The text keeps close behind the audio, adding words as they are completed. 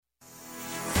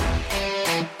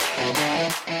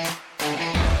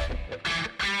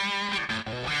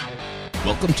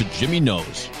Welcome to Jimmy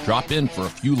Knows. Drop in for a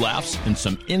few laughs and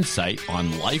some insight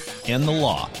on life and the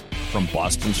law from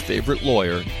Boston's favorite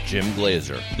lawyer, Jim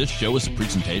Glazer. This show is a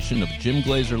presentation of Jim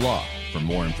Glazer Law. For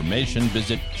more information,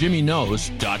 visit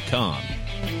jimmyknows.com.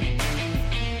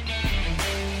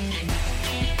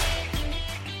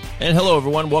 And hello,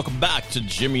 everyone. Welcome back to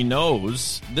Jimmy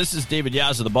Knows. This is David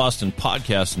Yaz of the Boston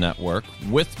Podcast Network.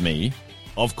 With me,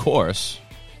 of course,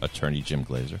 attorney Jim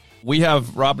Glazer. We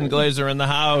have Robyn Glazer in the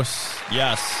house.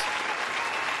 Yes.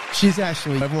 She's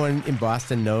actually, everyone in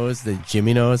Boston knows that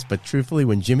Jimmy knows, but truthfully,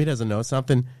 when Jimmy doesn't know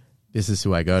something, this is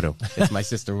who I go to. It's my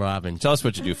sister, Robyn. Tell us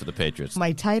what you do for the Patriots.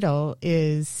 My title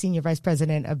is Senior Vice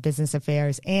President of Business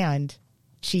Affairs and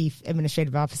Chief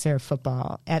Administrative Officer of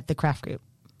Football at the Kraft Group.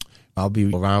 I'll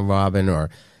be around Robyn,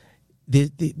 or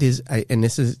and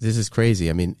this is crazy.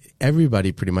 I mean,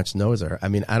 everybody pretty much knows her. I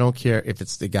mean, I don't care if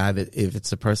it's if it's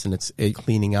the person that's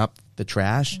cleaning up the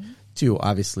trash, to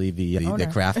obviously the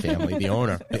Kraft family, the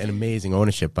owner. An amazing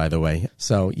ownership, by the way.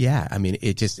 So yeah, I mean,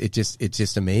 it's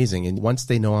just amazing. And once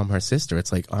they know I'm her sister,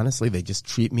 it's like, honestly, they just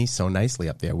treat me so nicely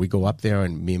up there. We go up there,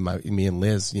 and me and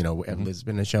Liz, and Liz has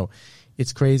been in the show.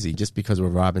 It's crazy just because we're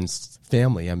Robyn's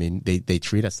family. I mean, they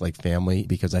treat us like family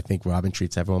because I think Robyn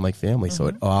treats everyone like family. So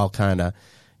it all kind of,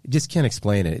 just can't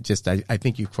explain it. It just, I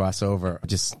think you cross over.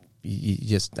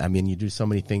 I mean, you do so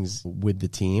many things with the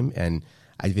team, and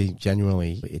I think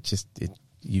genuinely,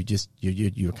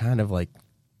 you're kind of like,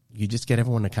 you just get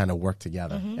everyone to kind of work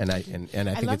together. And I think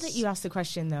I love that you asked the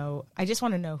question, though. I just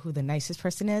want to know who the nicest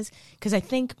person is, because I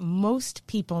think most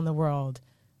people in the world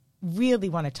really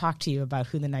want to talk to you about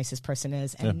who the nicest person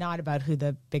is and not about who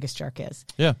the biggest jerk is.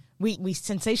 Yeah. We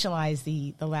sensationalize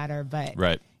the latter, but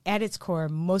at its core,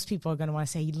 most people are going to want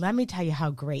to say, let me tell you how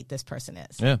great this person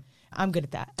is. Yeah. I'm good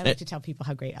at that. I like to tell people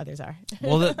how great others are.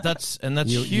 Well, that's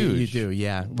huge. You do,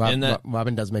 yeah.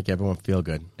 Robyn does make everyone feel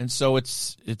good. And so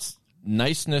it's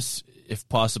niceness, if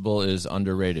possible, is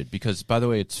underrated because, by the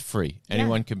way, it's free.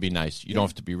 Anyone can be nice. You don't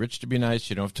have to be rich to be nice.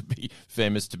 You don't have to be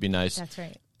famous to be nice. That's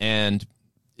right. And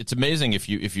it's amazing if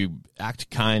you act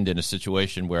kind in a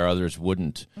situation where others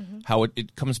wouldn't, how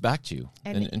it comes back to you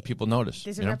and people notice.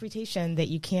 There's a reputation that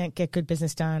you can't get good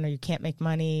business done, or you can't make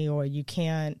money, or you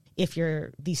can't, if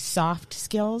you're these soft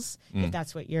skills, if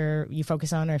that's what you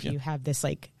focus on, or if you have this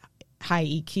like high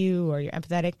EQ or you're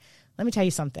empathetic. Let me tell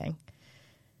you something.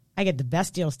 I get the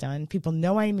best deals done. People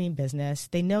know I mean business.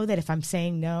 They know that if I'm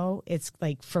saying no, it's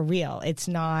like for real. It's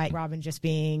not Robyn just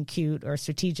being cute or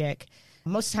strategic.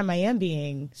 Most of the time I am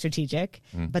being strategic,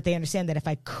 but they understand that if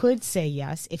I could say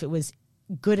yes, if it was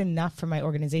good enough for my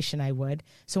organization, I would.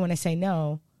 So when I say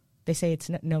no, they say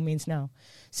it's no means no.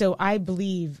 So I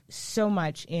believe so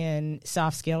much in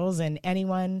soft skills, and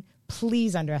anyone,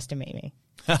 please underestimate me.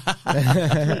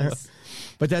 Please.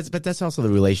 But that's also the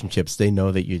relationships. They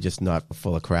know that you're just not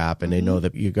full of crap, and they know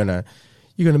that you're gonna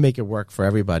make it work for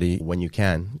everybody when you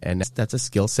can, and that's a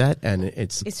skill set, and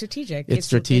it's strategic. It's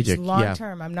strategic. It's long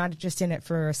term. I'm not just in it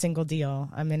for a single deal.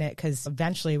 I'm in it because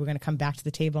eventually we're going to come back to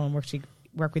the table and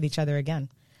work with each other again.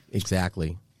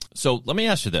 Exactly. So let me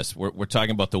ask you this: we're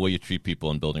talking about the way you treat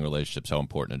people and building relationships, how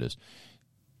important it is,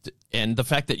 and the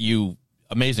fact that you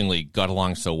amazingly got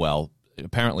along so well,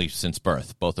 apparently since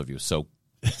birth, both of you. So,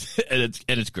 and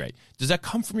it's great. Does that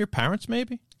come from your parents?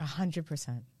 Maybe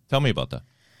 100%. Tell me about that.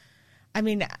 I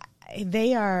mean,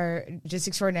 they are just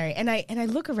extraordinary. And I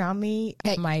look around me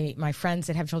at my friends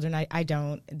that have children. I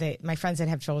don't. My friends that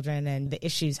have children, and the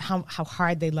issues, how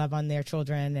hard they love on their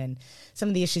children, and some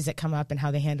of the issues that come up and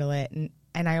how they handle it.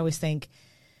 And I always think,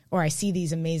 or I see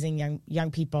these amazing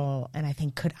young people, and I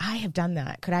think, could I have done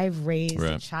that? Could I have raised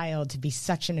a child to be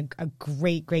such a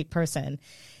great person?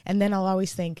 And then I'll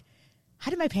always think, how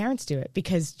did my parents do it?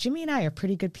 Because Jimmy and I are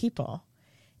pretty good people.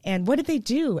 And what did they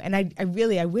do? And I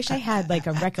wish I had like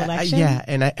a recollection.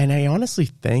 And I honestly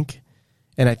think,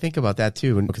 and I think about that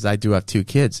too, because I do have two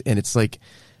kids, and it's like,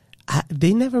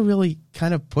 they never really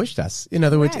kind of pushed us. In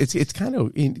other words, it's kind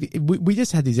of, we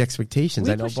just had these expectations.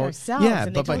 We I know pushed both. Ourselves, yeah,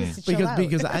 and but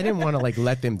because I didn't want to like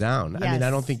let them down. Yes. I mean,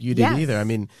 I don't think you did either. I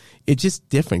mean, it's just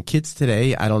different. Kids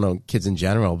today, I don't know, kids in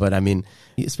general, but I mean,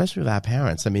 especially with our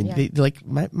parents. I mean, they, like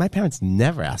my parents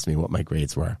never asked me what my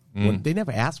grades were. They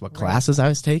never asked what classes I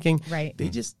was taking. Right. They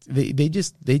just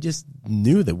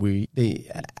knew that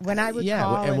when I would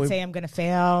call and say I'm going to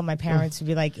fail, my parents would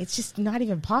be like, "It's just not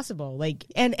even possible." Like,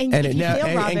 and Like, if you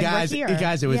feel Robyn, guys, we're here.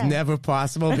 guys, it was never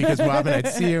possible because Robyn,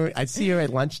 I'd see her at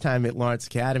lunchtime at Lawrence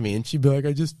Academy, and she'd be like,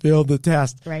 "I just failed the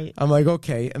test." Right. I'm like,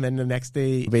 "Okay," and then the next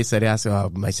day, basically, I'd ask her, "Oh,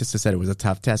 my sister said it was a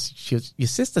tough test." Your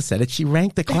sister said it. She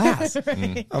ranked the class.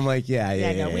 Right. I'm like, "Yeah."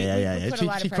 We put a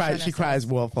lot of pressure on She cries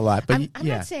wolf a lot, but I'm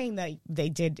not saying that they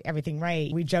did everything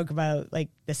right. We joke about like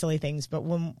the silly things, but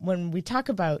when we talk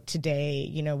about today,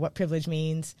 you know, what privilege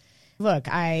means. Look,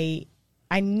 I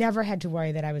never had to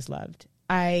worry that I was loved.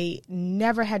 I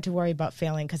never had to worry about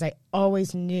failing because I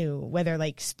always knew, whether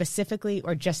like specifically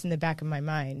or just in the back of my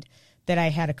mind, that I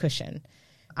had a cushion.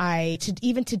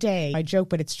 Even today, I joke,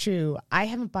 but it's true. I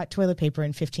haven't bought toilet paper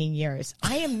in 15 years.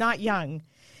 I am not young.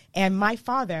 And my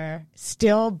father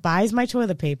still buys my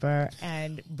toilet paper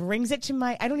and brings it to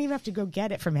I don't even have to go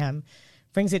get it from him,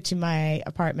 brings it to my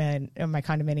apartment or my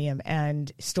condominium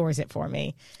and stores it for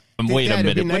me. Wait a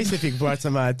minute. It'd be nice if you brought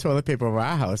some toilet paper over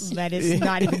our house. Let us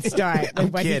not even start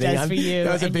with what kidding. he does for you.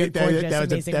 That was a big.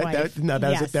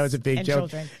 That was a big joke.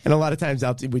 Children. And a lot of times,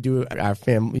 we do our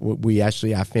family.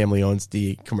 Our family owns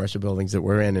the commercial buildings that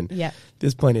we're in, and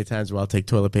there's plenty of times where I'll take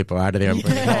toilet paper out of there and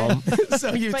bring it home.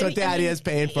 So Daddy is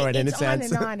paying for it in a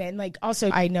sense. On and on, and like also,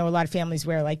 I know a lot of families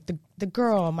where like the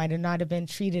girl might have not have been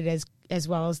treated as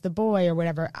well as the boy or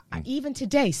whatever. Even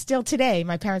today, still today,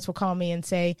 my parents will call me and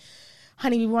say,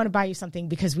 "Honey, we want to buy you something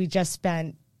because we just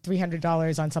spent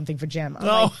 $300 on something for Jim."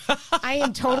 Like, I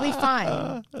am totally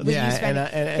fine. With you spending.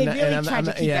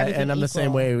 And I'm the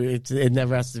same way. It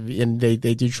never has to be, and they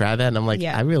do try that, and I'm like,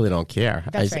 I really don't care.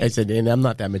 I said, and I'm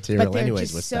not that material, but they're anyways.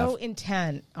 Just with so stuff.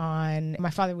 intent on.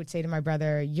 My father would say to my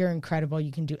brother, "You're incredible.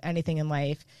 You can do anything in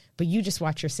life, but you just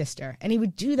watch your sister." And he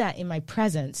would do that in my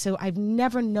presence. So I've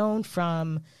never known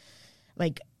from,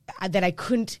 like, that I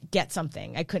couldn't get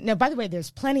something. I couldn't. Now, by the way, there's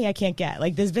plenty I can't get.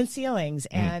 Like, there's been ceilings,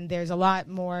 and there's a lot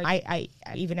more. I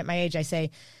even at my age, I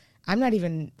say, I'm not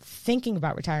even thinking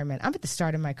about retirement. I'm at the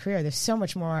start of my career. There's so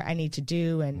much more I need to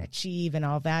do and achieve and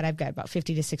all that. I've got about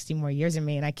 50 to 60 more years in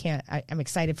me, and I'm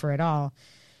excited for it all.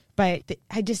 But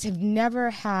I just have never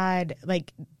had,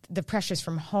 like, the pressures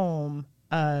from home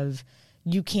of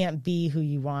you can't be who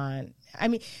you want. I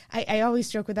mean, I always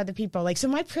joke with other people, like, so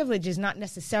my privilege is not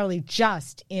necessarily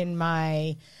just in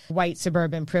my white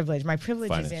suburban privilege. My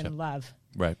privilege is in love.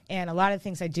 Right. And a lot of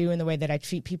things I do in the way that I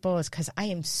treat people is because I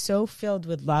am so filled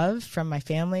with love from my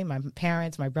family, my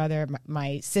parents, my brother,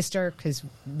 my sister, because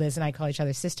Liz and I call each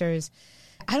other sisters.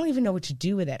 I don't even know what to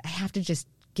do with it. I have to just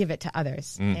give it to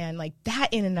others. And like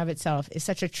that in and of itself is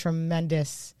such a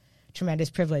tremendous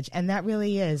privilege, and that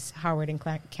really is Howard and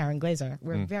Karen Glazer.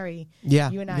 We're very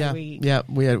you and I. You got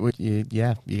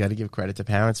to give credit to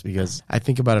parents because I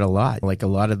think about it a lot. Like a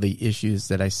lot of the issues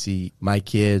that I see my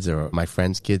kids or my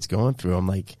friends' kids going through, I'm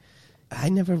like, I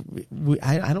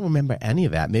don't remember any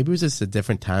of that. Maybe it was just a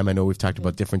different time. I know we've talked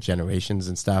about different generations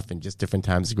and stuff, and just different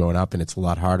times growing up, and it's a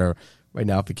lot harder right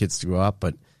now for kids to grow up,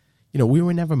 but. You know, we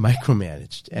were never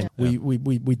micromanaged, and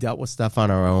we dealt with stuff on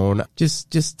our own.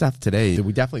 Just stuff today.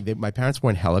 We definitely. My parents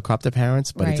weren't helicopter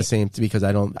parents, but at the same because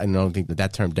I don't think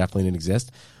that term definitely didn't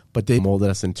exist. But they molded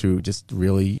us into just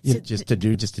really just to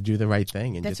do the right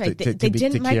thing. And that's just right. They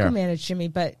didn't micromanage, Jimmy,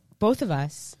 but both of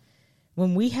us,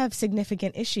 when we have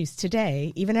significant issues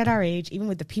today, even at our age, even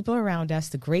with the people around us,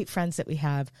 the great friends that we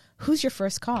have, who's your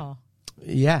first call?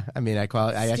 Yeah, I mean, I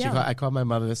called my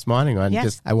mother this morning on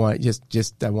I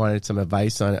wanted some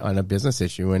advice on a business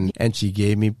issue, and she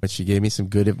gave me some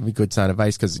good sound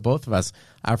advice because both of us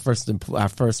our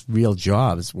first real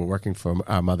jobs were working for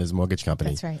our mother's mortgage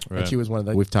company. That's right. And she was one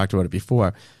of we've talked about it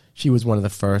before. She was one of the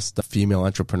first female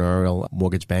entrepreneurial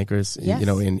mortgage bankers, you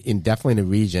know, in definitely in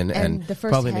the region and the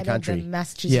first probably head in the country. Of the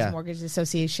Massachusetts Mortgage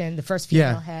Association, the first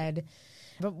female head.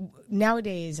 But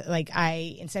nowadays, like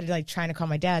instead of like trying to call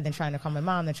my dad, then trying to call my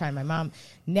mom, then trying my mom,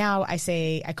 now I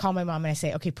call my mom and I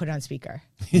say, okay, put it on speaker.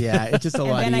 Yeah, it's just a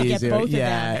lot easier. And then I get both of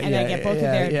them, and I get both of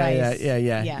their advice.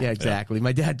 Yeah, exactly.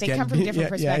 My dad. They come from different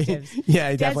perspectives.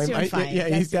 Yeah, definitely.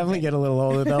 He's definitely getting a little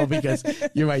older though because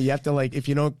you're right. You have to if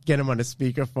you don't get him on a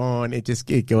speakerphone,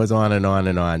 it goes on and on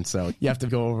and on. So you have to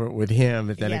go over it with him,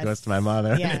 but then it goes to my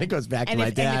mother, and then it goes back to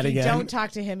my dad again. If you don't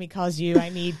talk to him, he calls you. I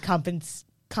need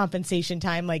compensation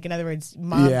time. Like, in other words,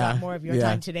 mom got more of your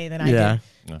time today than I did.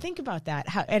 Yeah. Think about that.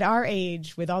 How, at our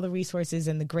age, with all the resources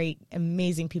and the great,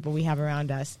 amazing people we have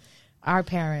around us, our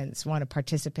parents want to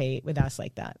participate with us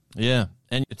like that. Yeah.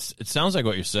 And it sounds like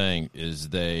what you're saying is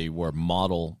they were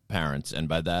model parents. And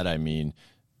by that, I mean,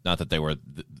 not that they were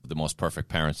the most perfect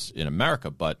parents in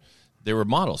America, but they were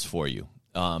models for you.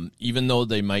 Even though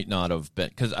they might not have been,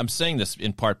 because I'm saying this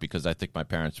in part because I think my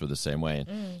parents were the same way.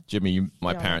 And Jimmy,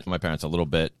 my parents a little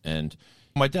bit, and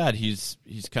my dad, he's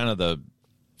kind of the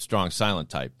strong, silent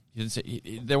type. He didn't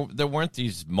say, there weren't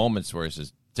these moments where he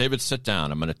says, David, sit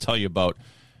down. I'm going to tell you about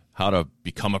how to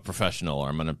become a professional, or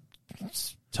I'm going to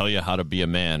tell you how to be a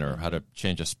man, or how to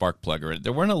change a spark plug. Or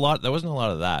there wasn't a lot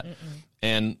of that. Mm-mm.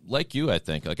 And like you, I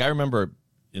think, like I remember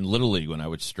in Little League when I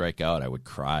would strike out, I would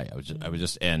cry. I would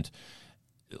just, and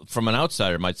from an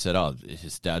outsider might say, oh,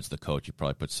 his dad's the coach. He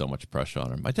probably put so much pressure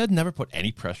on him. My dad never put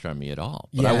any pressure on me at all.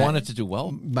 But I wanted to do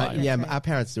well. Our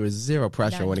parents, there was zero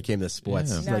pressure when it came to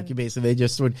sports. Yeah. Like basically, they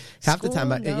just would half the time.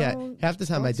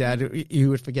 My dad, he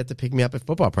would forget to pick me up at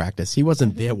football practice. He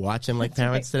wasn't there watching like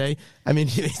parents today. I mean,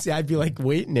 I'd be like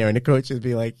waiting there, and the coach would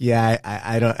be like, "Yeah,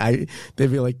 I don't." They'd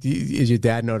be like, "Is your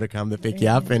dad know to come to pick you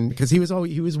up?" And because he was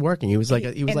working, he was like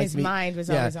his mind was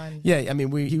always on. Yeah, I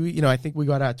mean, I think we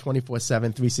got our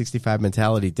 24/7. 365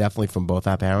 mentality definitely from both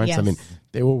our parents. Yes. I mean,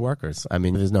 they were workers. I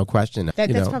mean, there's no question.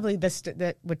 That's probably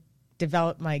that would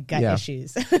develop my gut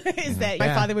issues. Is that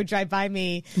my father would drive by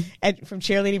me from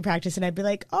cheerleading practice, and I'd be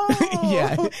like,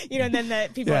 oh, and then the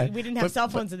people, we didn't have cell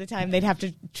phones at the time. They'd have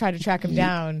to try to track him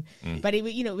down. But it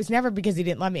was never because he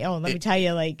didn't love me. Oh, and let me tell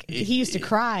you, like he used to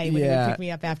cry when he would pick me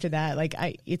up after that. Like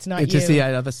it's not you.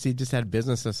 He just had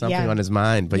business or something on his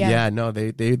mind. But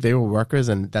they were workers,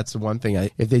 and that's the one thing.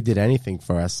 If they did anything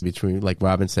for us, between like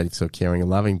Robyn said, so caring and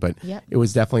loving, but it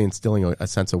was definitely instilling a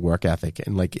sense of work ethic,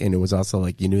 and it was also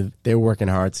like you knew they were working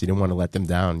hard, so you didn't want to let them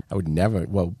down. I would never.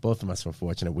 Well, both of us were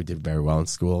fortunate. We did very well in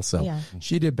school, so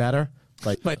she did better.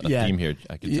 But yeah, theme here,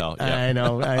 I can tell. Yeah. I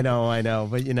know.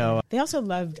 But they also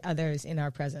loved others in our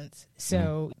presence.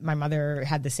 So my mother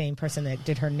had the same person that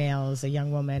did her nails, a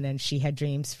young woman, and she had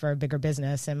dreams for a bigger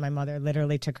business. And my mother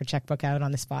literally took her checkbook out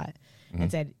on the spot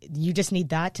and said, "You just need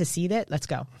that to seed it. Let's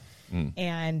go."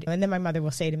 And then my mother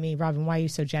will say to me, "Robyn, why are you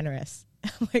so generous?"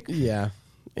 I'm like, yeah.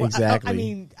 Exactly. I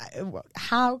mean,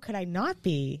 how could I not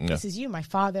be? Yeah. This is you, my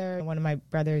father, one of my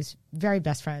brother's very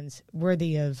best friends,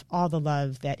 worthy of all the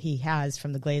love that he has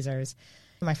from the Glazers.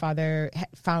 My father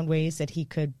found ways that he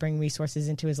could bring resources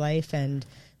into his life and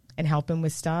help him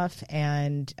with stuff.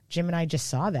 And Jim and I just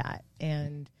saw that.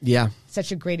 And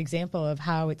such a great example of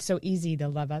how it's so easy to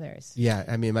love others. Yeah,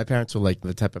 I mean, my parents were like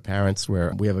the type of parents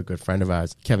where we have a good friend of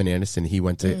ours, Kevin Anderson. He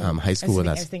went to high school with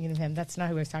us. I was thinking of him. That's not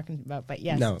who I was talking about, but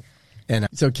yes. No. And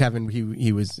so Kevin,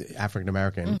 he was African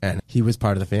American, and he was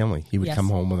part of the family. He would come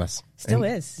home with us. Still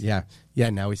is. Yeah.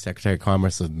 Now he's Secretary of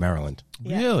Commerce of Maryland.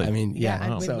 Yeah. Really? I mean,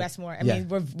 and with Westmore. I mean,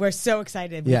 we're so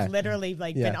excited. We've literally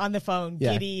been on the phone,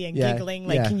 giddy and giggling.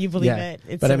 Like, can you believe it?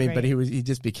 It's but he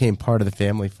just became part of the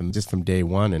family from day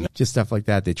one, and just stuff like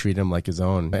that. They treat him like his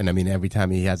own. And I mean, every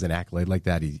time he has an accolade like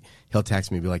that, he'll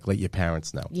text me and be like, "Let your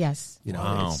parents know." Yes,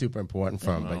 it's super important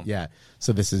for him. But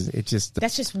so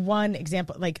that's just one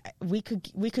example. Like we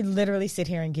could literally sit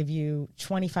here and give you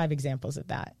 25 examples of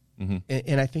that. Mm-hmm.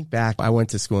 And I think back, I went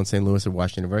to school in St. Louis at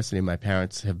Washington University. My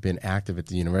parents have been active at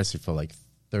the university for like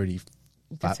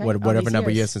 35, whatever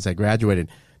number of years since I graduated.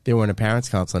 They were in a parents'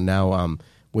 council. And now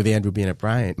with Andrew being at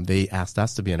Bryant, they asked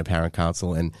us to be in a parent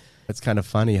council. And it's kind of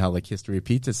funny how like history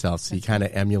repeats itself. So you kind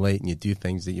of emulate and you do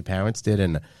things that your parents did.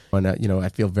 And when, I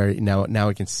feel now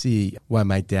I can see why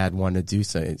my dad wanted to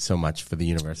do so much for the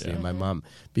university and my mom,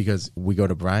 because we go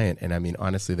to Bryant and I mean,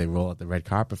 honestly, they roll out the red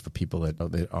carpet for people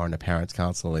that are in a parents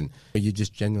council, and you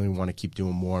just genuinely want to keep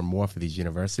doing more and more for these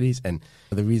universities. And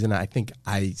the reason I think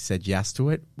I said yes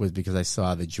to it was because I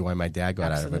saw the joy my dad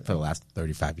got out of it for the last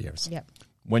 35 years. Yep.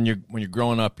 When you're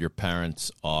growing up, your parents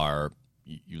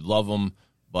you love them,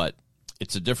 but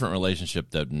it's a different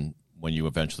relationship than when you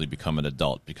eventually become an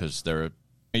adult, because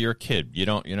you're a kid.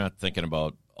 You're not thinking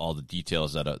about all the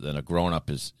details that a grown up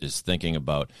is thinking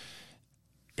about,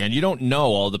 and you don't know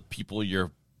all the people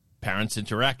your parents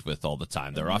interact with all the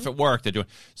time. They're off at work. They're doing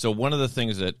so. One of the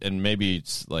things that, and maybe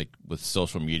it's like with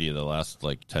social media, the last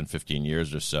like 10, 15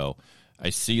 years or so,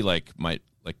 I see like my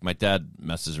dad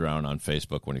messes around on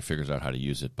Facebook when he figures out how to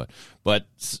use it, but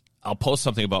I'll post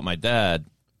something about my dad,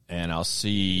 and I'll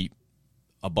see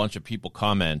a bunch of people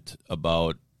comment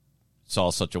about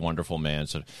Saul's such a wonderful man.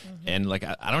 So, and like,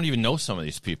 I don't even know some of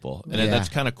these people. And that's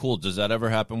kind of cool. Does that ever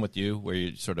happen with you where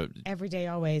you sort of... Every day,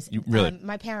 always. Really?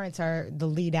 My parents are the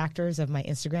lead actors of my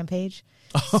Instagram page.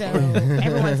 So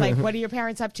everyone's like, what are your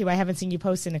parents up to? I haven't seen you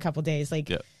post in a couple days.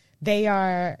 Like they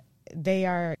are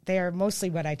mostly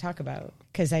what I talk about,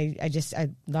 because I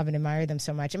love and admire them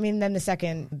so much. I mean, then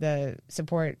the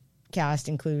support cast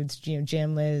includes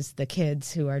Jim, Liz, the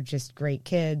kids who are just great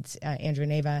kids, Andrew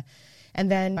and Ava, and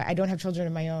then I don't have children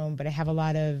of my own, but I have a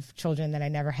lot of children that I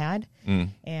never had,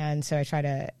 and so I try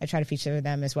to feature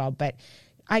them as well. But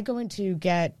I go in to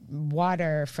get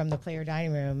water from the player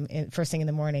dining room first thing in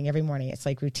the morning, every morning. It's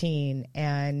like routine.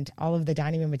 And all of the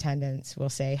dining room attendants will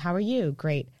say, how are you?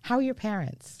 Great. How are your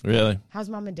parents? Really? How's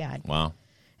mom and dad? Wow.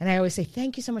 And I always say,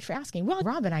 thank you so much for asking. Well,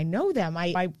 Robyn, I know them.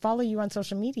 I follow you on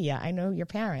social media. I know your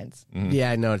parents. Yeah,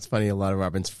 I know. It's funny. A lot of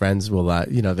Robyn's friends will,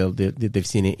 they've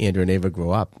seen Andrew and Ava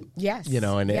grow up. Yes.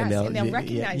 And they'll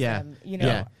recognize them.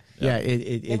 Yeah.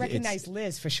 They recognize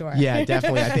Liz for sure. Yeah,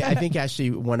 definitely. I think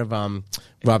actually one of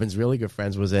Robyn's really good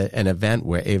friends was at an event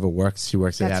where Ava works. She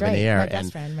works at Avenir. My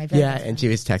best friend. My very best friend. And she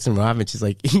was texting Robyn. She's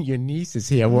like, "Your niece is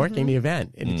here working the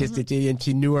event," and and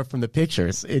she knew her from the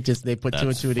pictures. They put two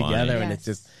and two together, and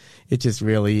it's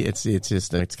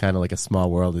kind of like a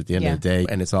small world at the end of the day,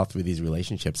 and it's all through these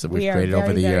relationships that we've created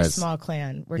over the years. We are a very small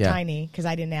clan. We're tiny because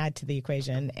I didn't add to the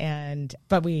equation,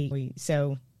 but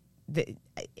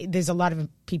there's a lot of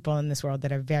people in this world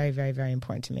that are very, very, very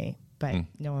important to me, but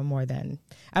no one more than.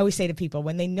 I always say to people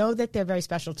when they know that they're very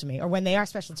special to me, or when they are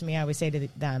special to me, I always say to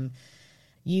them,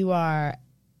 "You are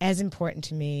as important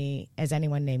to me as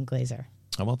anyone named Glazer."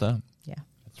 How about that? Yeah.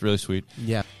 It's really sweet.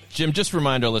 Yeah. Jim, just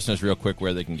remind our listeners real quick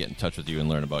where they can get in touch with you and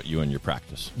learn about you and your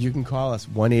practice. You can call us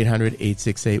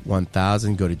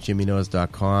 1-800-868-1000. Go to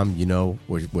jimmyknows.com.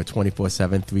 We're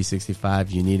 24/7,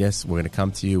 365. You need us, we're going to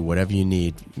come to you. Whatever you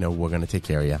need, we're going to take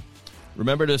care of you.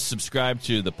 Remember to subscribe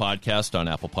to the podcast on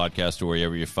Apple Podcasts or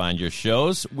wherever you find your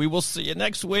shows. We will see you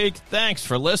next week. Thanks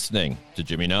for listening to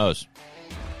Jimmy Knows.